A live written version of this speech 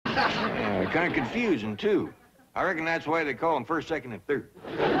Kind of confusing, too. I reckon that's why they call him first, second, and third.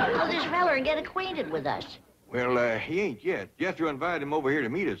 How'll this feller get acquainted with us? Well, he ain't yet. Jethro invited him over here to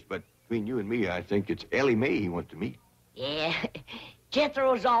meet us, but between you and me, I think it's Ellie Mae he wants to meet. Yeah,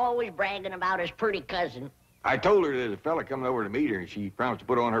 Jethro's always bragging about his pretty cousin. I told her there's a fella coming over to meet her, and she promised to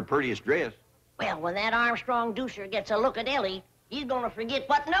put on her prettiest dress. Well, when that Armstrong deucer gets a look at Ellie, he's gonna forget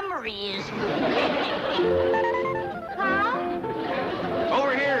what number he is. Huh?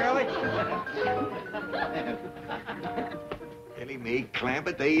 Over here, Ellie. Ellie Mae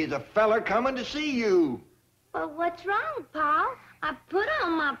Clampett, there is a fella coming to see you. Well, what's wrong, Pa? I put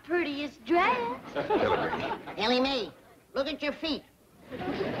on my prettiest dress. Ellie Mae, look at your feet. Ain't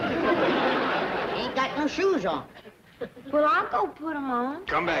got no shoes on. Well, I'll go put them on.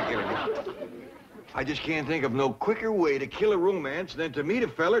 Come back, Ellie Mae. I just can't think of no quicker way to kill a romance than to meet a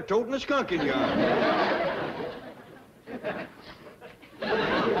feller toting a skunk in your arm.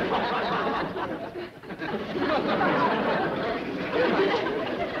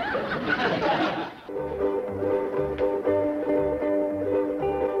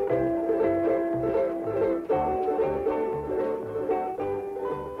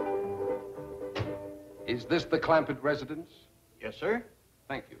 Is this the Clampett residence? Yes, sir.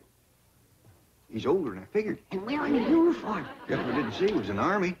 Thank you. He's older than I figured. And wearing a uniform. Jethro didn't say he was in the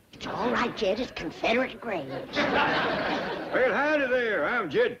Army. It's all right, Jed. It's Confederate grades. Well, howdy there. I'm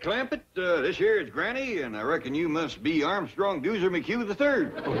Jed Clampett. This here is Granny, and I reckon you must be Armstrong Doozer McHugh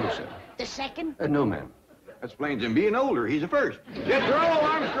III. Oh, no, sir. The second? No, ma'am. That explains him being older. He's the first. Jethro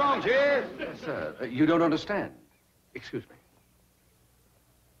Armstrong's here. Sir, you don't understand. Excuse me.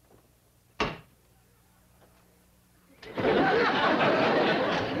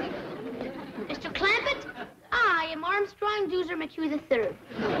 Mr. Clampett, I am Armstrong Doozer McHugh III.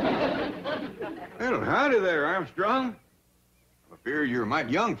 Well, howdy there, Armstrong. I fear you're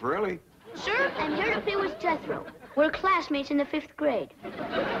mighty young for Ellie. Sir, I'm here to play with Jethro. We're classmates in the 5th grade.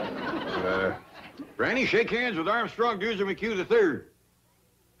 Granny, shake hands with Armstrong Doozer McHugh III.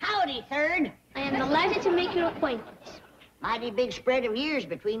 Howdy, third. I am delighted to make your acquaintance. Mighty big spread of years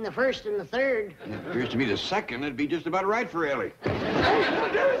between the first and the third. It appears to me the second would be just about right for Ellie. Miss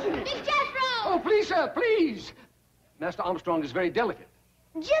Jethro! Oh, please, sir, please. Master Armstrong is very delicate.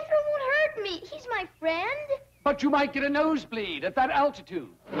 Jethro won't hurt me. He's my friend. But you might get a nosebleed at that altitude.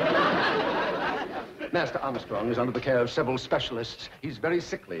 Master Armstrong is under the care of several specialists. He's very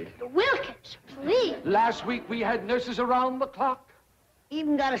sickly. Wilkins, please. Last week we had nurses around the clock.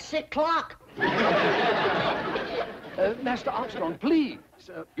 Even got a sick clock. Master Armstrong, please.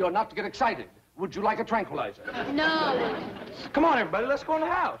 You're not to get excited. Would you like a tranquilizer? No. Come on, everybody. Let's go in the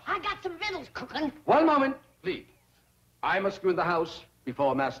house. I got some victuals cooking. One moment, please. I must go in the house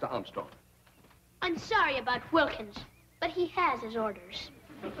before Master Armstrong. I'm sorry about Wilkins, but he has his orders.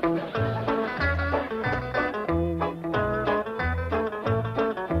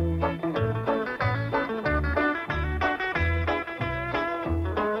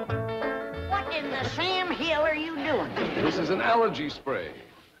 What in the Sam Hill are you doing? This is an allergy spray.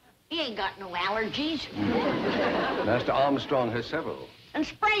 He ain't got no allergies. Master Armstrong has several. And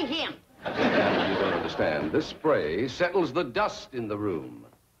spray him. You don't understand. This spray settles the dust in the room.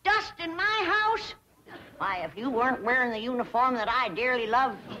 Dust in my house? Why, if you weren't wearing the uniform that I dearly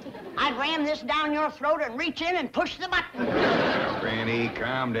love, I'd ram this down your throat and reach in and push the button. Granny,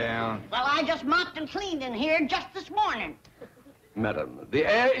 calm down. Well, I just mopped and cleaned in here just this morning. Madam, the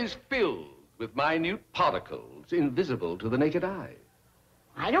air is filled with minute particles invisible to the naked eye.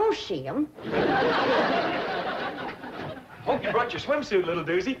 I don't see them. Hope you brought your swimsuit, little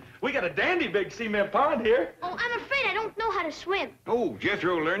doozy. We got a dandy big cement pond here. Oh, I'm afraid I don't know how to swim. Oh,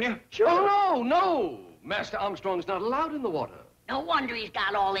 Jethro will learn you. Sure. Oh, no. Master Armstrong's not allowed in the water. No wonder he's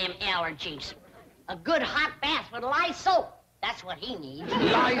got all them allergies. A good hot bath with lye soap. That's what he needs.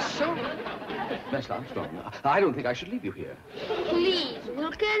 Lysol? Master Armstrong, I don't think I should leave you here. Please,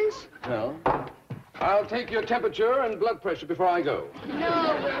 Wilkins. Well, I'll take your temperature and blood pressure before I go.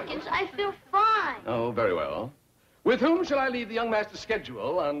 No, Wilkins, I feel fine. Oh, very well. With whom shall I leave the young master's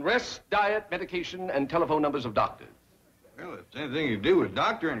schedule on rest, diet, medication, and telephone numbers of doctors? Well, if it's anything to do with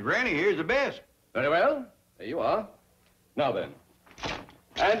Doctor and Granny, here's the best. Very well. There you are. Now then,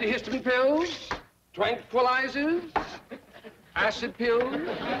 antihistamine pills, tranquilizers, acid pills,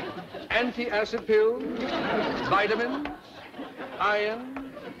 anti-acid pills, vitamins,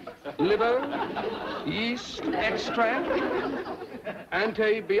 iron, liver, yeast extract,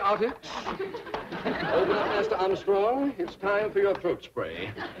 antibiotics. Open up, Master Armstrong. It's time for your throat spray.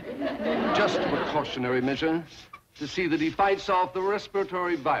 Just a precautionary measure to see that he fights off the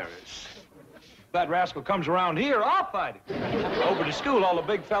respiratory virus. If that rascal comes around here, I'll fight him. Over to school, all the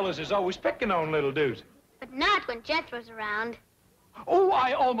big fellas is always picking on little Doozy. But not when Jethro's around. Oh,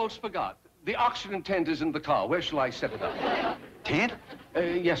 I almost forgot. The oxygen tent is in the car. Where shall I set it up? Tent?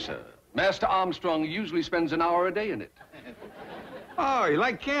 Yes, sir. Master Armstrong usually spends an hour a day in it. Oh, you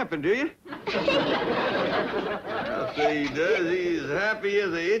like camping, do you? I'll say he does. He's happy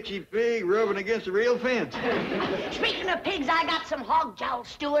as a itchy pig rubbing against a real fence. Speaking of pigs, I got some hog jowl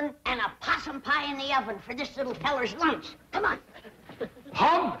stewing and a possum pie in the oven for this little feller's lunch. Come on.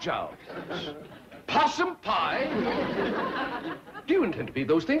 Hog jowl. Possum pie. Do you intend to feed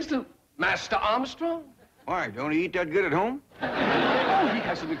those things to Master Armstrong? Why, don't he eat that good at home? Oh, he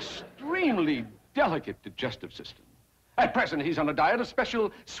has an extremely delicate digestive system. At present, he's on a diet of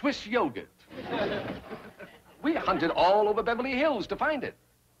special Swiss yogurt. We hunted all over Beverly Hills to find it.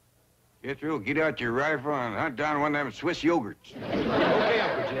 Jethro, get out your rifle and hunt down one of them Swiss yogurts. Okay,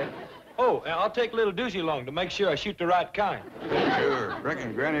 Uncle Jed. Oh, and I'll take little Doozy along to make sure I shoot the right kind. Sure.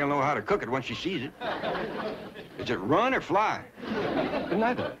 Reckon Granny will know how to cook it once she sees it. Is it run or fly?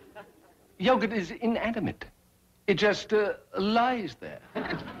 Neither. Yogurt is inanimate. It just lies there.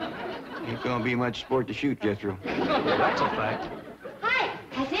 Ain't gonna be much sport to shoot, Jethro. That's a fact. Hi,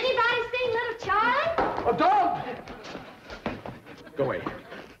 has anybody seen little Charlie? A dog! Go away.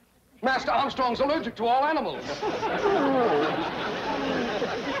 Master Armstrong's allergic to all animals.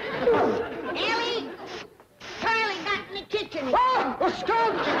 Ellie! Charlie got in the kitchen. Ah! A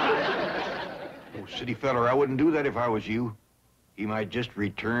skunk! Oh, city feller, I wouldn't do that if I was you. He might just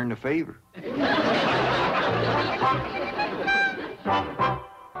return the favor.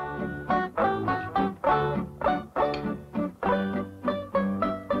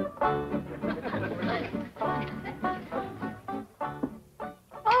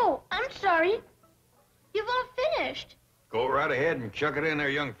 Oh, I'm sorry. You've all finished. Go right ahead and chuck it in there,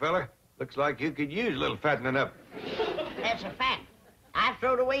 young fella. Looks like you could use a little fattening up. That's a fact. I've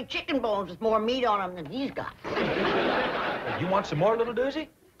thrown away chicken bones with more meat on them than he's got. You want some more, little Doozy?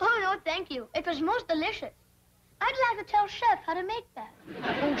 Oh, no, thank you. It was most delicious. I'd like to tell Chef how to make that.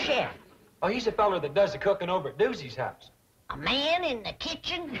 Who's chef? Oh, he's the fella that does the cooking over at Doozy's house. A man in the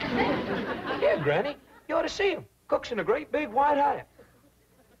kitchen? Yeah, Granny. You ought to see him. Cooks in a great big white hat.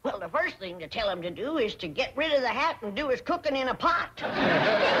 Well, the first thing to tell him to do is to get rid of the hat and do his cooking in a pot.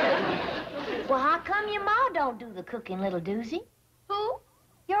 Well, how come your ma don't do the cooking, little Doozy? Who?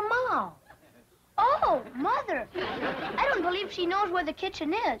 Your ma. Oh, Mother. I don't believe she knows where the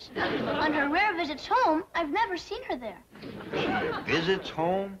kitchen is. On her rare visits home, I've never seen her there. Visits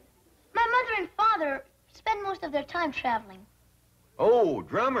home? My mother and father spend most of their time traveling. Oh,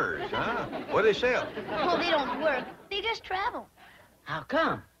 drummers, huh? What do they sell? Oh, they don't work. They just travel. How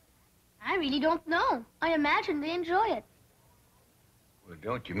come? I really don't know. I imagine they enjoy it. Well,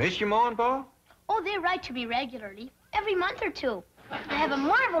 don't you miss your ma and pa? Oh, they write to me regularly, every month or two. I have a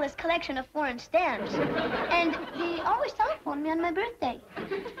marvelous collection of foreign stamps. And they always telephone me on my birthday.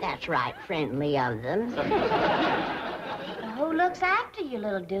 That's right, friendly of them. Well, who looks after you,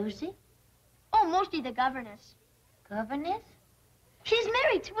 little Doozy? Oh, mostly the governess. Governess? She's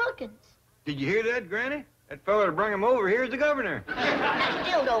married to Wilkins. Did you hear that, Granny? That fella that brung him over here is the governor. That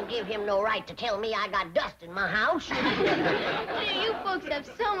still don't give him no right to tell me I got dust in my house. You folks have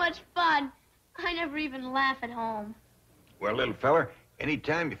so much fun. I never even laugh at home. Well, little feller,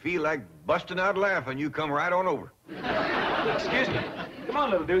 anytime you feel like busting out laughing, you come right on over. Excuse me. Come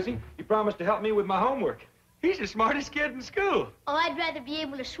on, little Doozy. You promised to help me with my homework. He's the smartest kid in school. Oh, I'd rather be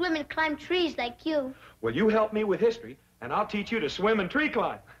able to swim and climb trees like you. Well, you help me with history, and I'll teach you to swim and tree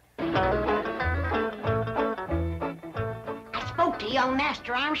climb. I spoke to young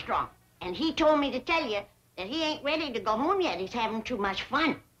Master Armstrong, and he told me to tell you that he ain't ready to go home yet. He's having too much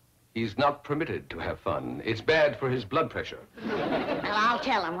fun. He's not permitted to have fun. It's bad for his blood pressure. Well, I'll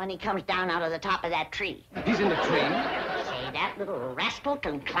tell him when he comes down out of the top of that tree. He's in the tree? Say, that little rascal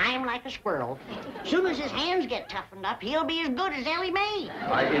can climb like a squirrel. Soon as his hands get toughened up, he'll be as good as Ellie Mae.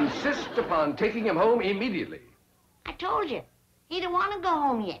 I insist upon taking him home immediately. I told you, he don't want to go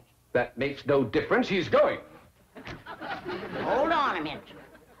home yet. That makes no difference. He's going. Hold on a minute.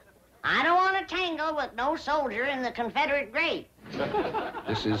 I don't want to tangle with no soldier in the Confederate grave.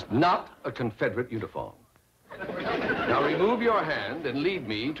 This is not a Confederate uniform. Now remove your hand and lead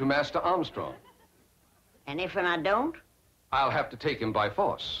me to Master Armstrong. And if I don't? I'll have to take him by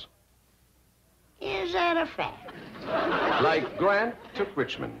force. Is that a fact? Like Grant took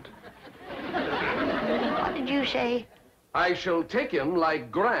Richmond. What did you say? I shall take him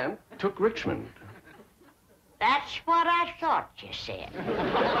like Grant took Richmond. That's what I thought you said.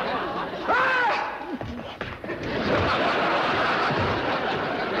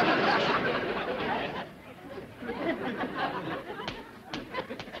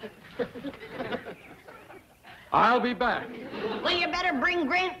 I'll be back. Well, you better bring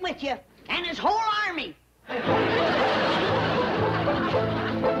Grant with you and his whole army.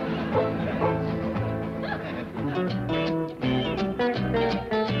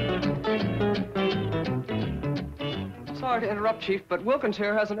 Sorry to interrupt, Chief, but Wilkins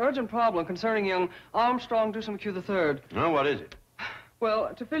here has an urgent problem concerning young Armstrong Dewson McHugh III. No, what is it?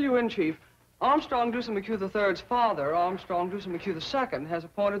 Well, to fill you in, Chief, Armstrong Dewson McHugh III's father, Armstrong Dewson McHugh II, has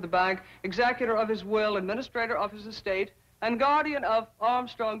appointed the bank executor of his will, administrator of his estate, and guardian of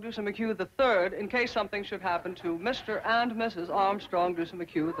Armstrong Dewson McHugh III in case something should happen to Mr. and Mrs. Armstrong Dewson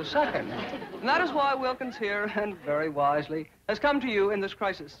McHugh II. And that is why Wilkins here, and very wisely, has come to you in this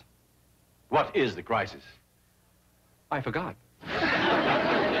crisis. What is the crisis? I forgot.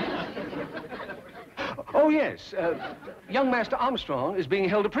 Oh, yes. Young Master Armstrong is being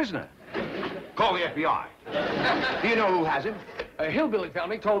held a prisoner. Call the FBI. Do you know who has him? A hillbilly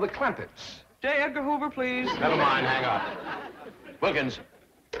family called the Clampetts. J. Edgar Hoover, please. Never mind, hang on. Wilkins,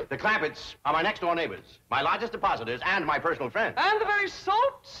 the Clampetts are my next-door neighbors, my largest depositors, and my personal friends. And the very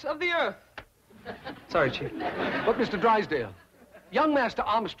salt of the earth. Sorry, Chief. But, Mr. Drysdale, young Master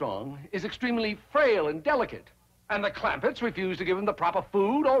Armstrong is extremely frail and delicate, and the Clampetts refuse to give him the proper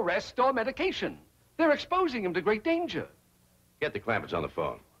food or rest or medication. They're exposing him to great danger. Get the Clampetts on the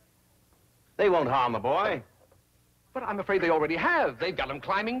phone. They won't harm the boy. But I'm afraid they already have. They've got him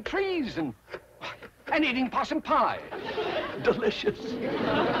climbing trees and eating possum pie. Delicious.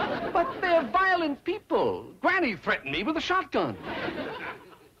 But they're violent people. Granny threatened me with a shotgun.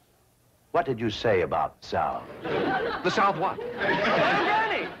 What did you say about the South? The South what?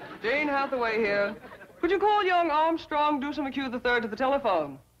 Granny! Jane Hathaway here. Could you call young Armstrong Dewson McHugh III to the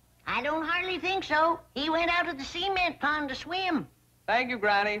telephone? I don't hardly think so. He went out to the cement pond to swim. Thank you,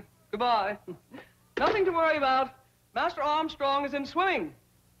 Granny. Goodbye. Nothing to worry about. Master Armstrong is in swimming.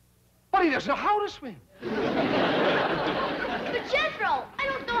 But he doesn't know how to swim. But Jethro, I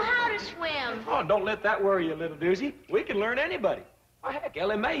don't know how to swim. Oh, don't let that worry you, little doozy. We can learn anybody. Oh, heck,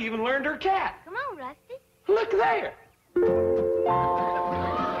 Ellie Mae even learned her cat. Come on, Rusty. Look there.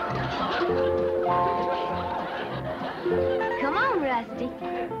 Come on, Rusty.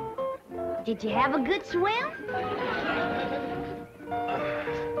 Did you have a good swim?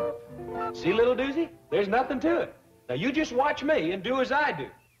 See, little doozy? There's nothing to it. Now, you just watch me and do as I do.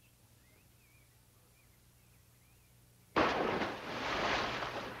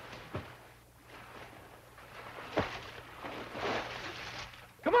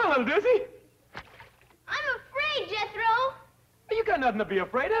 Come on, little doozy. I'm afraid, Jethro. You got nothing to be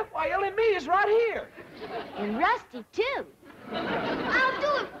afraid of. Why, Ellie Mae is right here. And Rusty, too. I'll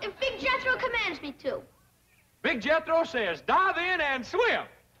do it if Big Jethro commands me to. Big Jethro says dive in and swim.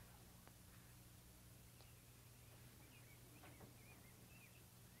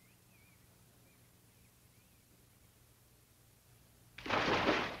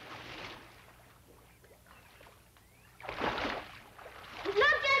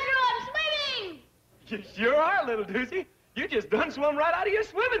 You sure are, little doozy. You just done swum right out of your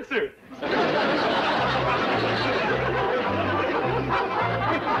swimming suit.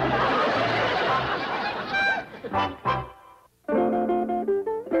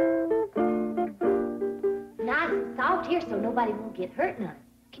 Nice and soft here so nobody won't get hurt none.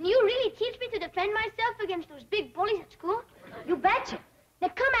 Can you really teach me to defend myself against those big bullies at school? You betcha. Now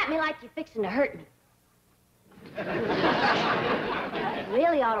come at me like you're fixing to hurt me. I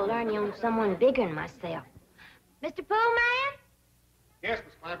really ought to learn you on someone bigger than myself. Mr. Poolman, Yes,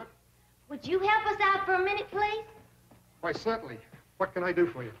 Miss Clampett. would you help us out for a minute, please? Why, certainly. What can I do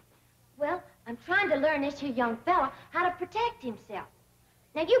for you? Well, I'm trying to learn this here young fella how to protect himself.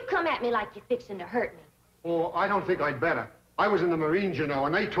 Now, you come at me like you're fixing to hurt me. Oh, I don't think I'd better. I was in the Marines, you know,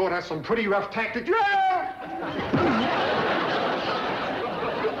 and they taught us some pretty rough tactics. Yeah!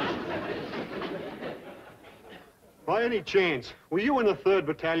 By any chance, were you in the 3rd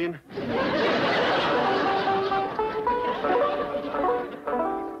Battalion?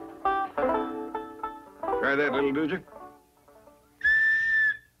 Try that, little doozer.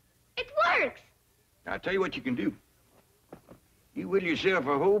 It works. I'll tell you what you can do. You whittle yourself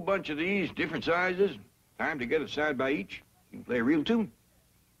a whole bunch of these, different sizes, tie them together side by each. You can play a real tune.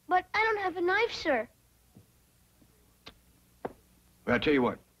 But I don't have a knife, sir. Well, I'll tell you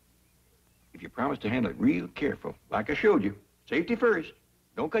what. If you promise to handle it real careful, like I showed you, safety first,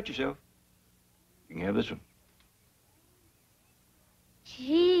 don't cut yourself, you can have this one.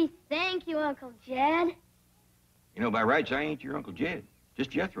 Gee, thank you, Uncle Jed. You know, by rights, I ain't your Uncle Jed, just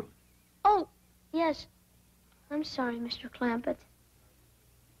Jethro. Oh, yes. I'm sorry, Mr. Clampett.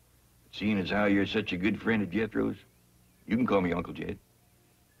 Seeing as how you're such a good friend of Jethro's, you can call me Uncle Jed.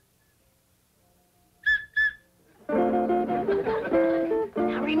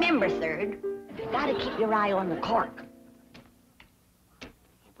 remember, Third, you gotta keep your eye on the cork.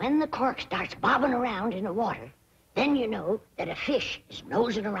 When the cork starts bobbing around in the water, then you know that a fish is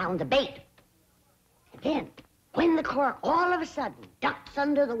nosing around the bait. Again, when the cork all of a sudden ducks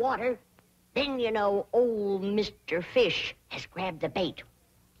under the water, then you know old Mr. Fish has grabbed the bait.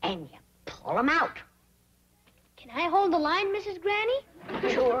 And you pull him out. Can I hold the line, Mrs.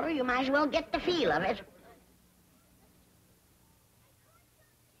 Granny? Sure, you might as well get the feel of it.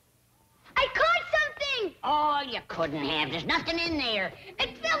 I caught something! Oh, you couldn't have. There's nothing in there.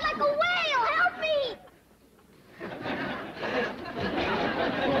 It felt like a whale! Help me!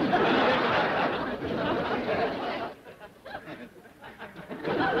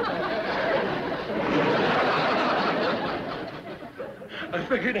 I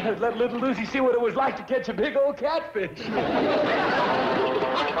figured I'd let little Lucy see what it was like to catch a big old catfish. You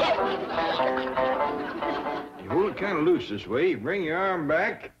hold it kind of loose this way. You bring your arm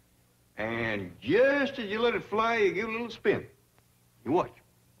back, and just as you let it fly, you give it a little spin. You watch.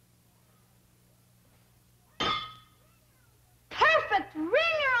 Perfect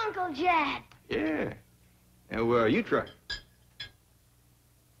ringer, Uncle Jed. Yeah. Now, you try.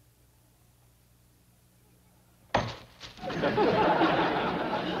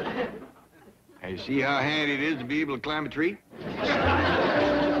 Now, you see how handy it is to be able to climb a tree?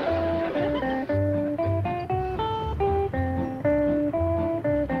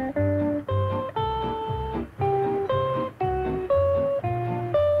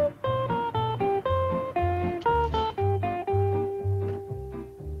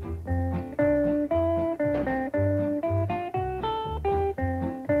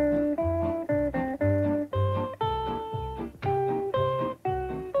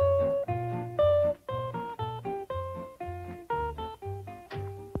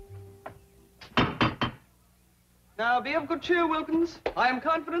 Now, be of good cheer, Wilkins. I am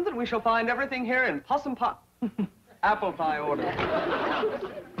confident that we shall find everything here in possum pot. Apple pie order.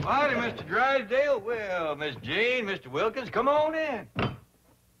 Howdy, Mr. Drysdale. Well, Miss Jane, Mr. Wilkins, come on in.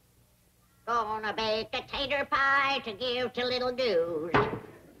 Gonna bake a tater pie to give to little Goose.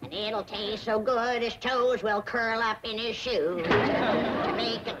 And it'll taste so good his toes will curl up in his shoes. To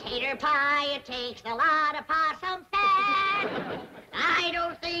make a tater pie, it takes a lot of possum fat. I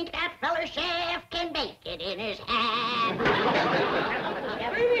don't think that feller chef can bake it in his hat.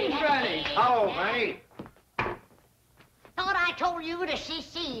 Greetings, Granny. Hello, Manny. Thought I told you to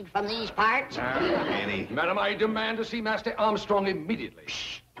secede from these parts. Annie. Madam, I demand to see Master Armstrong immediately.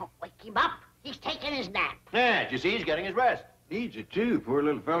 Shh, don't wake him up. He's taking his nap. Yeah, you see, he's getting his rest. Needs it, too. Poor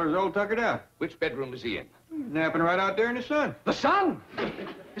little feller's all tuckered out. Which bedroom is he in? Napping right out there in the sun. The sun!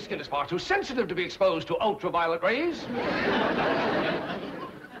 His skin is far too sensitive to be exposed to ultraviolet rays.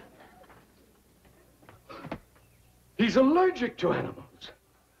 He's allergic to animals.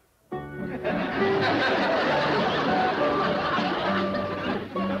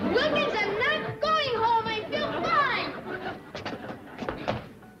 Wilkins, I'm not going home. I feel fine.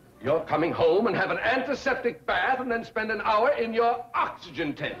 You're coming home and have an antiseptic bath and then spend an hour in your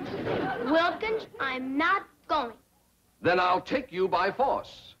oxygen tent. Wilkins, I'm not going. Then I'll take you by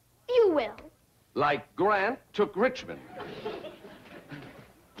force. You will. Like Grant took Richmond.